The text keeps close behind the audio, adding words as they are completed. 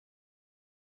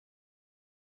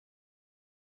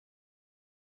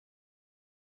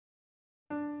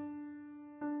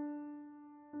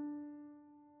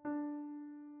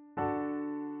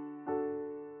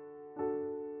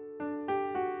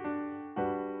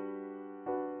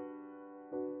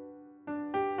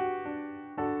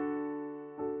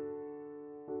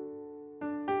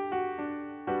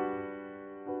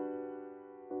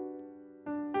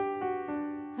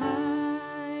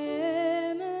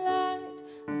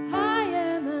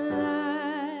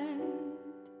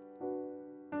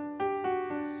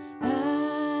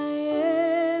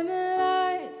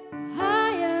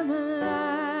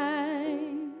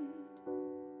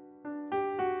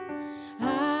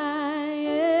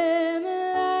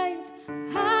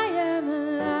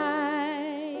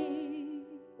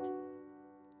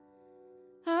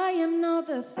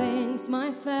things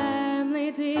my family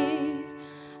did.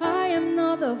 I am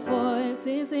not the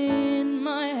voices in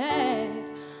my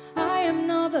head. I am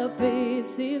not the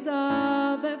pieces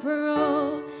of the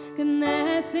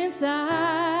brokenness inside.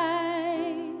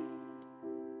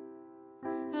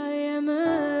 I am a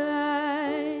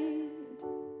light.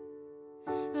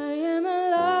 I am a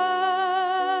light.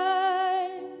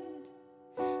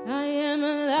 I am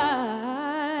a light.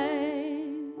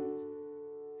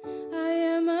 I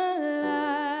am a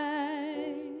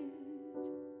light.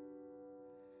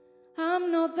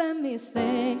 I'm not the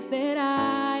mistakes that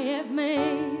I have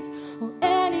made, or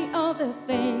any of the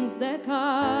things that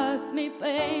cause me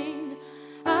pain.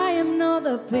 I am not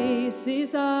the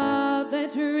pieces of the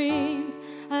dreams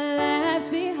I left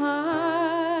behind.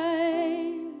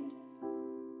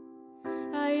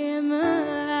 I am a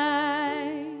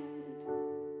light.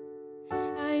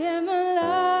 I am a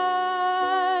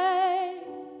light.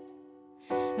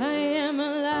 I am a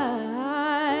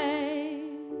light.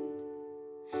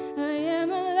 I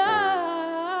am a light.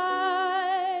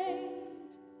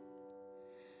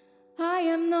 I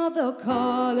am not the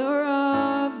color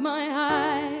of my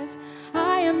eyes.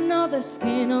 I am not the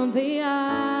skin on the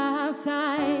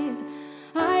outside.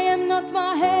 I am not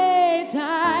my age.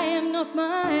 I am not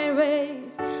my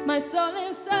race. My soul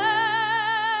inside,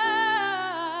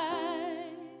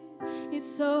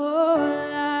 it's so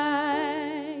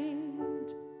light.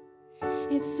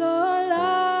 It's so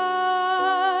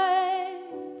light.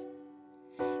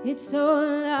 It's so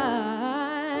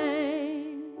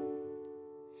light.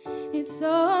 It's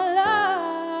so light.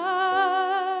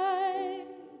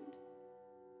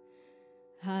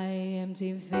 I am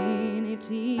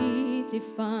divinity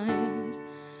defined.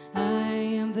 I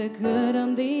am the good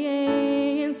on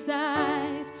the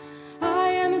inside. I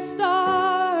am a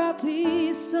star, a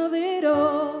piece of it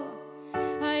all.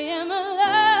 I am a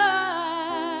light.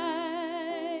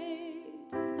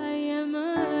 I am a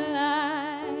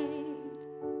light.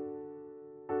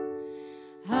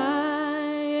 I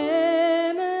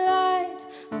am a light.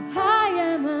 Oh, I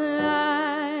am a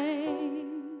light.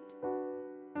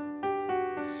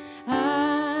 I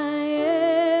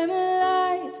am a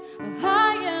light. Oh, I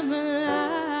am a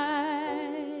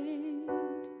light.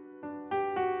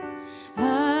 I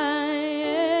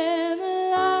am a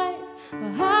light.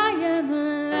 Oh,